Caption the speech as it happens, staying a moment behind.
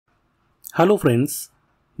Hello friends,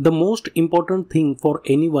 the most important thing for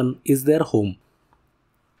anyone is their home.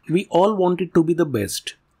 We all want it to be the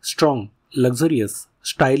best, strong, luxurious,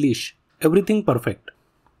 stylish, everything perfect.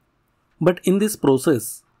 But in this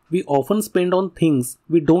process, we often spend on things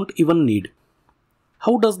we don't even need.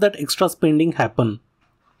 How does that extra spending happen?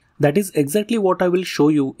 That is exactly what I will show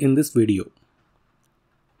you in this video.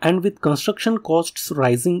 And with construction costs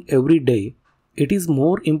rising every day, it is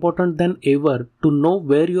more important than ever to know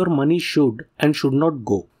where your money should and should not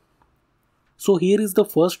go. So here is the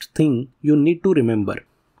first thing you need to remember.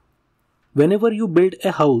 Whenever you build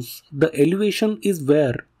a house, the elevation is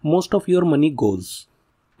where most of your money goes.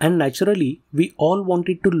 And naturally, we all want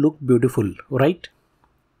it to look beautiful, right?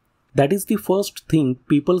 That is the first thing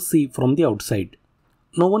people see from the outside.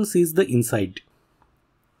 No one sees the inside.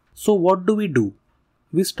 So what do?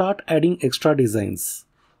 We start adding extra designs,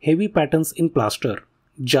 heavy patterns in plaster,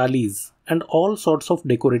 jalis, and all sorts of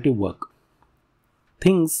decorative work.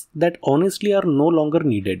 Things that honestly are no longer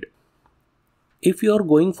needed. If you are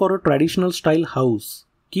going for a traditional style house,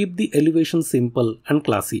 keep the elevation simple and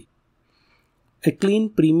classy. A clean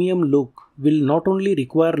premium look will not only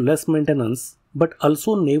require less maintenance but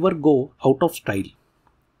also never go out of style.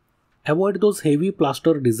 Avoid those heavy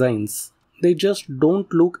plaster designs, they just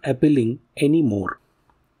don't look appealing anymore.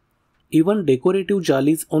 Even decorative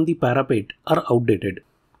jalis on the parapet are outdated.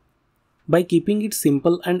 By keeping it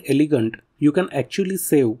simple and elegant, you can actually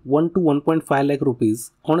save 1 to 1.5 lakh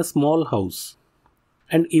rupees on a small house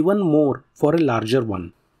and even more for a larger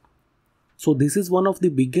one. So this is one of the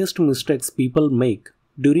biggest mistakes people make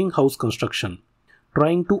during house construction,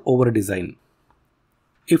 trying to over-design.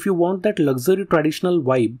 If you want that luxury traditional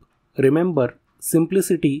vibe, remember,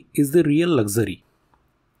 simplicity is the real luxury.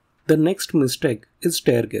 The next mistake is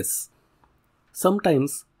staircase.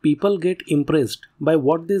 Sometimes people get impressed by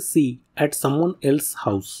what they see at someone else's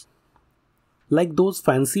house. Like those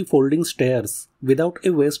fancy folding stairs without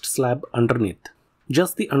a waste slab underneath,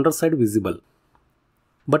 just the underside visible.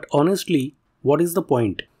 But honestly, what is the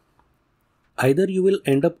point? Either you will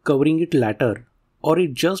end up covering it later or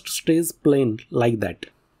it just stays plain like that.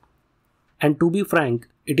 And to be frank,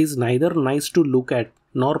 it is neither nice to look at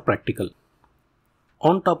nor practical.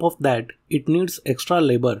 On top of that, it needs extra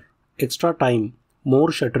labor, extra time,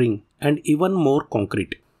 more shuttering, and even more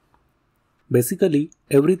concrete. Basically,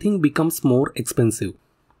 everything becomes more expensive.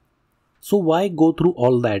 So why go through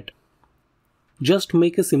all that? Just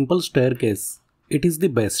make a simple staircase. It is the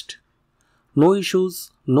best. No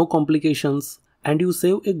issues, no complications, and you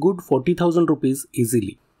save a good 40,000 rupees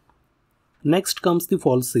easily. Next comes the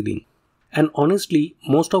false ceiling. And honestly,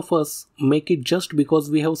 most of us make it just because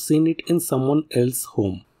we have seen it in someone else's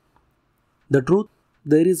home. The truth,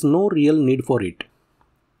 there is no real need for it.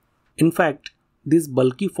 In fact, these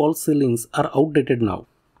bulky false ceilings are outdated now.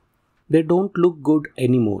 They don't look good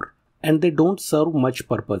anymore and they don't serve much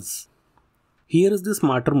purpose. Here is the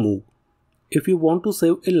smarter move. If you want to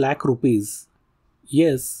save a lakh rupees,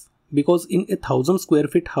 yes, because in a 1000 square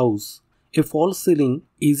feet house, a false ceiling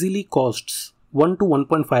easily costs 1 to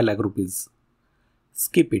 1.5 lakh rupees.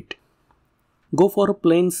 Skip it. Go for a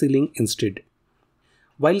plain ceiling instead.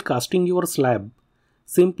 While casting your slab,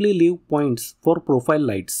 simply leave points for profile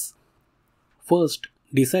lights. First,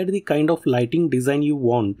 decide the kind of lighting design you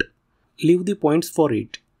want, leave the points for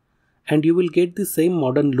it, and you will get the same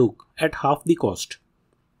modern look at half the cost.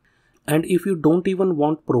 And if you don't even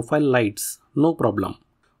want profile lights, no problem.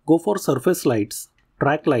 Go for surface lights,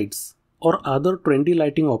 track lights, or other trendy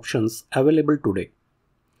lighting options available today.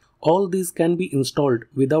 All these can be installed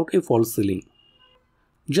without a false ceiling.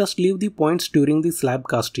 Just leave the points during the slab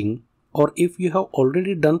casting, or if you have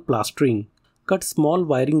already done plastering, cut small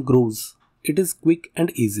wiring grooves. It is quick and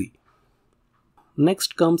easy.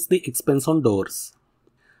 Next comes the expense on doors.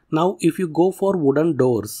 Now if you go for wooden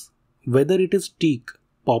doors, whether it is teak,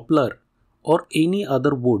 poplar, or any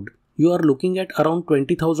other wood, you are looking at around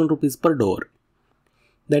 20,000 rupees per door.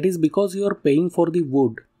 That is because you are paying for the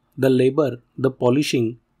wood, the labor, the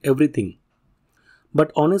polishing, everything.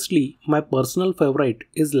 But honestly, my personal favorite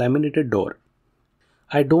is laminated door.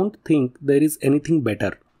 I don't think there is anything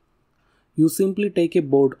better. You simply take a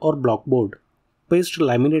board or blockboard, paste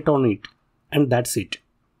laminate on it, and that's it.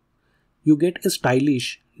 You get a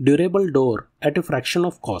stylish, durable door at a fraction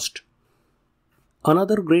of cost.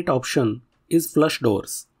 Another great option is flush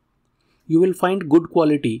doors. You will find good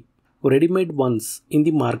quality ready-made ones in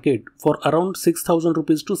the market for around 6,000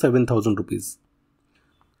 rupees to 7,000 rupees.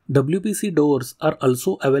 WPC doors are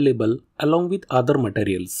also available along with other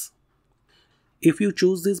materials. If you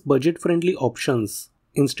choose these budget-friendly options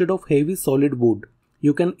instead of heavy solid wood,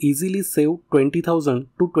 you can easily save 20,000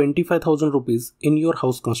 to 25,000 rupees in your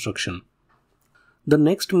house construction. The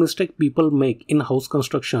next mistake people make in house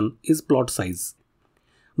construction is plot size.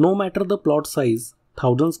 No matter the plot size,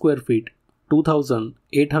 1000 square feet, 2000,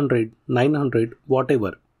 800, 900,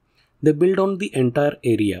 whatever, they build on the entire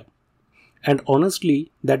area. And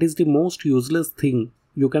honestly, that is the most useless thing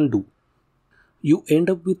you can do. You end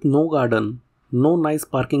up with no garden, no nice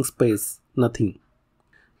parking space, nothing.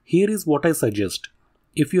 Here is what I suggest.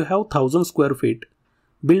 If you have 1000 square feet,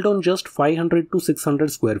 build on just 500 to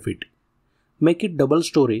 600 square feet. Make it double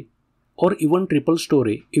story or even triple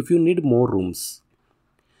story if you need more rooms.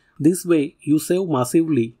 This way you save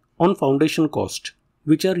massively on foundation cost,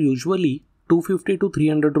 which are usually 250 to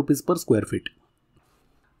 300 rupees per square feet.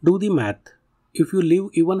 Do the math. If you leave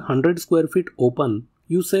even 100 square feet open,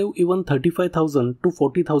 you save even 35,000 to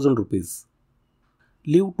 40,000 rupees.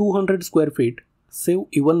 Leave 200 square feet, save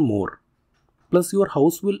even more. Plus your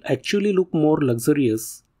house will actually look more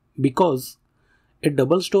luxurious because a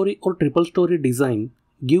double story or triple story design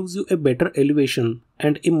gives you a better elevation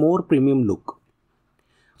and a more premium look.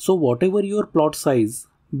 So whatever your plot size,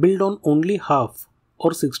 build on only half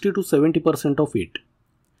or 60 to 70% of it.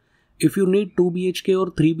 If you need 2 BHK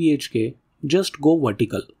or 3 BHK, just go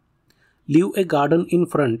vertical. Leave a garden in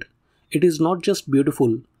front. It is not just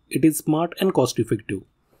beautiful, it is smart and cost effective.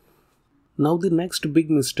 Now the next big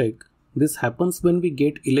mistake. This happens when we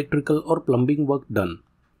get electrical or plumbing work done.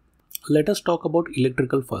 Let us talk about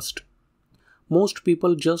electrical first. Most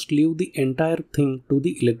people just leave the entire thing to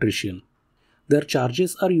the electrician. Their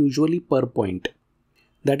charges are usually per point.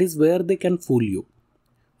 That is where they can fool you.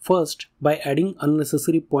 First, by adding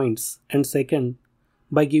unnecessary points, and second,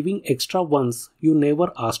 by giving extra ones you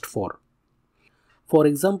never asked for. For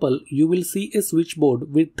example, you will see a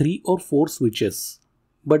switchboard with 3 or 4 switches,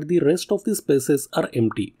 but the rest of the spaces are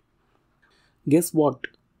empty. Guess what?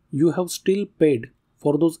 You have still paid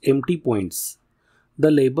for those empty points, the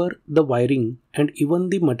labor, the wiring, and even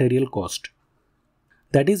the material cost.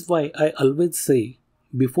 That is why I always say,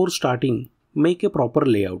 before starting, make a proper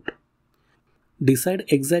layout. Decide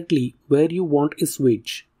exactly where you want a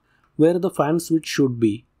switch, where the fan switch should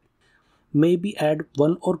be. Maybe add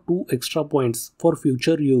 1 or 2 extra points for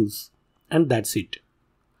future use, and that's it.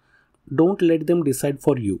 Don't let them decide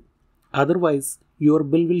for you, otherwise your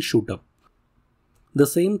bill will shoot up. The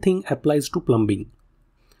same thing applies to plumbing.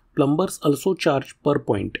 Plumbers also charge per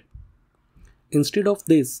point. Instead of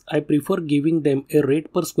this, I prefer giving them a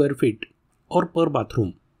rate per square feet or per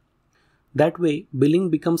bathroom. That way, billing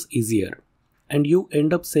becomes easier and you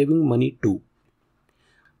end up saving money too.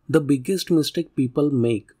 The biggest mistake people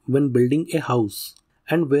make when building a house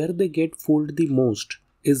and where they get fooled the most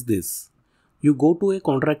is this. You go to a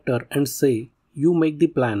contractor and say, you make the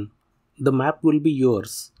plan, the map will be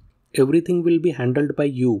yours, everything will be handled by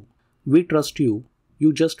you, we trust you,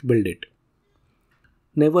 you just build it.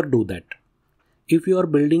 Never do that. If you are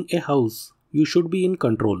building a house, you should be in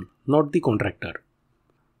control, not the contractor.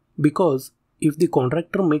 Because if the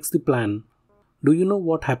contractor makes the plan, do you know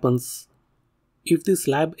what happens? If the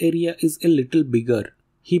slab area is a little bigger,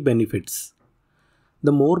 he benefits.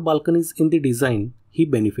 The more balconies in the design, he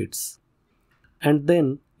benefits. And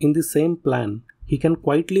then, in the same plan, he can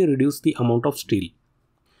quietly reduce the amount of steel.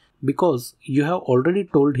 Because you have already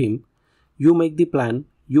told him, you make the plan,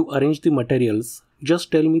 you arrange the materials,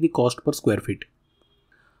 just tell me the cost per square feet.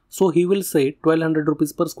 So he will say 1200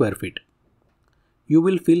 rupees per square feet. You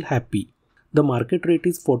will feel happy. The market rate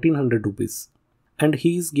is 1400 rupees and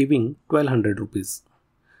he is giving 1200 rupees.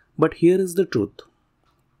 But here is the truth.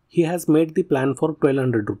 He has made the plan for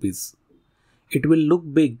 1200 rupees. It will look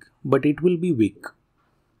big, but it will be weak.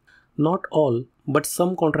 Not all, but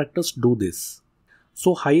some contractors do this.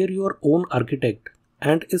 So hire your own architect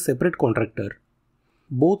and a separate contractor.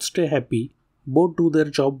 Both stay happy, both do their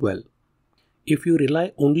job well. If you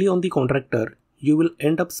rely only on the contractor, you will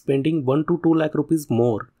end up spending 1 to 2 lakh rupees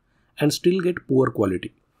more and still get poor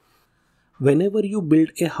quality. Whenever you build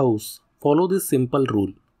a house, follow this simple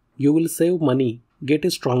rule. You will save money, get a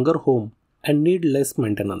stronger home, and need less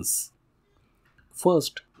maintenance.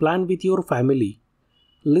 First, plan with your family.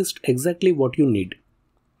 List exactly what you need.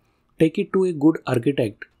 Take it to a good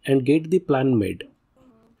architect and get the plan made.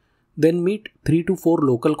 Then meet 3 to 4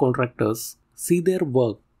 local contractors, see their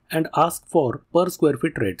work, and ask for per square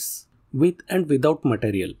feet rates, with and without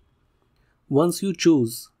material. Once you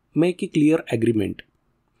choose, make a clear agreement.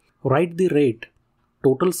 Write the rate,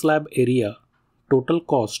 total slab area, total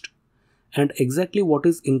cost, and exactly what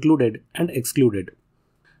is included and excluded.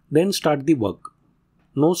 Then start the work.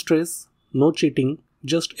 No stress, no cheating,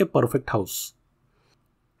 just a perfect house.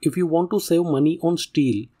 If you want to save money on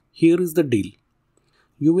steel, here is the deal.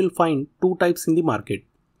 You will find 2 types in the market,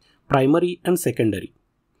 primary and secondary.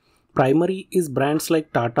 Primary is brands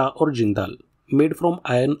like Tata or Jindal, made from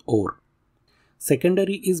iron ore.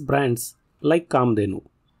 Secondary is brands like Kamdenu,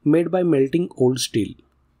 made by melting old steel.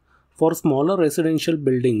 For smaller residential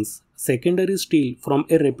buildings, secondary steel from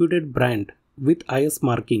a reputed brand with IS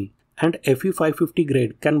marking and FE 550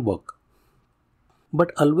 grade can work.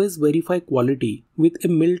 But always verify quality with a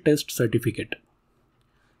mill test certificate.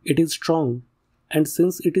 It is strong, and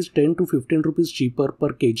since it is 10 to 15 rupees cheaper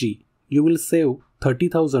per kg, you will save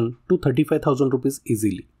 30,000 to 35,000 rupees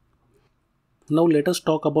easily. Now let us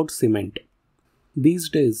talk about cement. These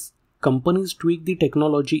days, companies tweak the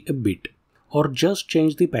technology a bit or just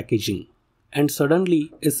change the packaging, and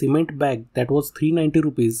suddenly a cement bag that was 390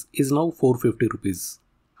 rupees is now 450 rupees.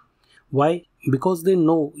 Why? Because they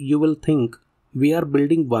know you will think we are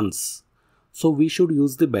building once, so we should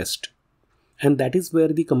use the best. And that is where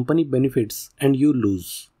the company benefits and you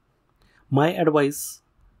lose. My advice: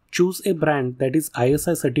 choose a brand that is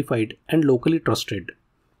ISI certified and locally trusted.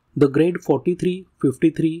 The grade 43,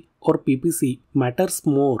 53 or PPC matters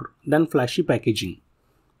more than flashy packaging.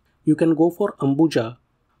 You can go for Ambuja,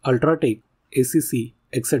 Ultratech, ACC,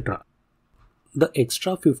 etc. The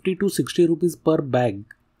extra 50 to 60 rupees per bag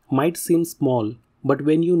might seem small, but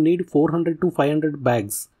when you need 400 to 500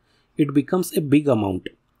 bags, it becomes a big amount.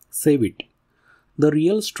 Save it. The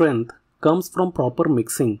real strength comes from proper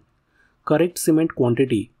mixing, correct cement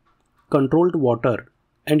quantity, controlled water,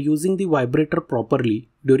 and using the vibrator properly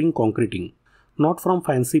during concreting, not from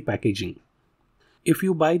fancy packaging. If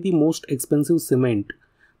you buy the most expensive cement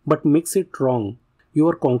but mix it wrong,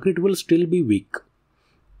 your concrete will still be weak.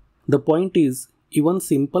 The point is, even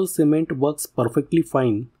simple cement works perfectly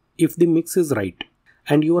fine if the mix is right,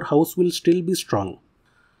 and your house will still be strong.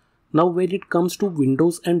 Now when it comes to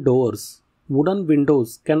windows and doors, wooden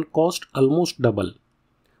windows can cost almost double.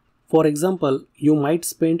 For example, you might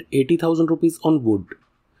spend 80,000 rupees on wood,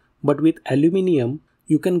 but with aluminium,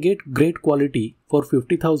 you can get great quality for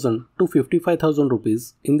 50,000 to 55,000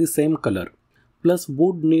 rupees in the same color. Plus,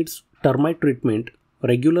 wood needs termite treatment,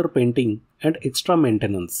 regular painting, and extra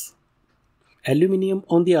maintenance. Aluminium,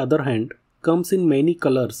 on the other hand, comes in many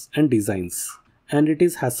colors and designs, and it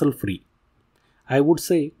is hassle-free. I would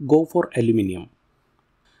say go for aluminium.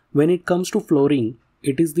 When it comes to flooring,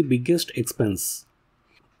 it is the biggest expense.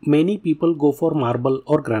 Many people go for marble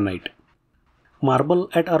or granite. Marble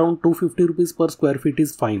at around 250 rupees per square feet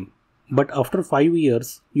is fine, but after 5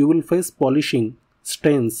 years, you will face polishing,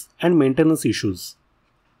 stains, and maintenance issues.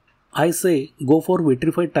 I say go for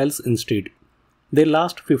vitrified tiles instead. They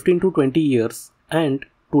last 15 to 20 years, and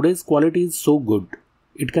today's quality is so good,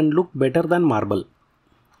 it can look better than marble.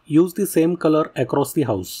 Use the same color across the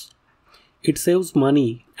house. It saves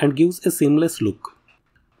money and gives a seamless look.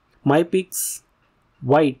 My picks: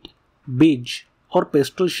 white, beige, or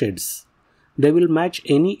pastel shades. They will match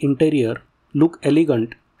any interior, look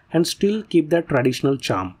elegant, and still keep that traditional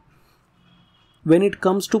charm. When it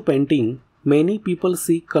comes to painting, many people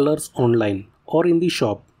see colors online or in the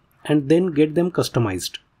shop and then get them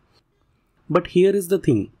customized. But here is the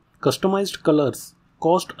thing, customized colors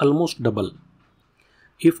cost almost double.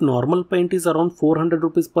 If normal paint is around 400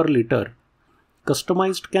 rupees per liter,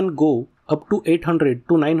 customized can go up to 800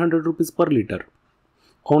 to 900 rupees per liter.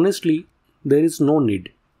 Honestly, there is no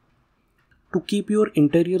need. To keep your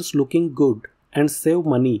interiors looking good and save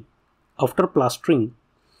money, after plastering,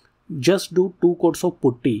 just do 2 coats of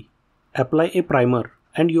putty, apply a primer,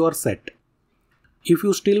 and you are set. If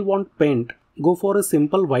you still want paint, go for a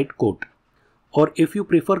simple white coat. Or if you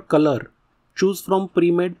prefer color, choose from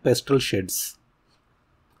pre-made pastel shades.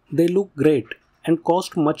 They look great and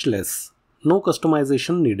cost much less. No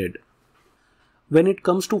customization needed. When it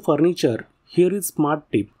comes to furniture, here is smart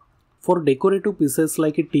tip. For decorative pieces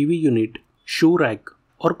like a TV unit, shoe rack,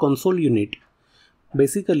 or console unit,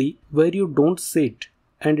 basically where you don't sit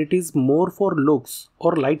and it is more for looks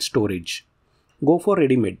or light storage, go for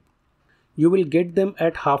ready-made. You will get them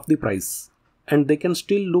at half the price, and they can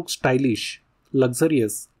still look stylish,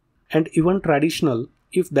 luxurious, and even traditional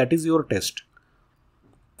if that is your taste.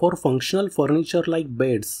 For functional furniture like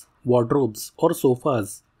beds, wardrobes, or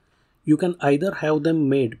sofas, you can either have them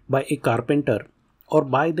made by a carpenter or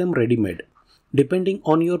buy them ready-made, depending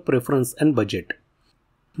on your preference and budget.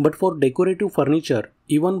 But for decorative furniture,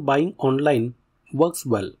 even buying online works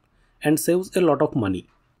well and saves a lot of money.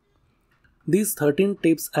 These 13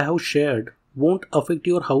 tips I have shared won't affect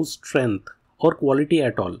your house strength or quality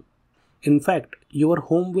at all. In fact, your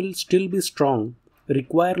home will still be strong,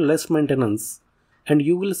 require less maintenance, and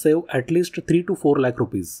you will save at least 3 to 4 lakh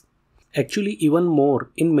rupees. Actually, even more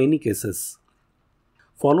in many cases.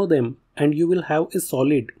 Follow them and you will have a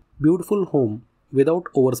solid, beautiful home without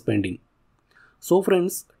overspending. So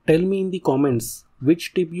friends, tell me in the comments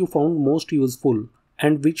which tip you found most useful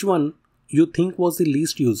and which one you think was the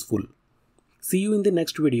least useful. See you in the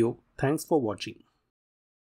next video. Thanks for watching.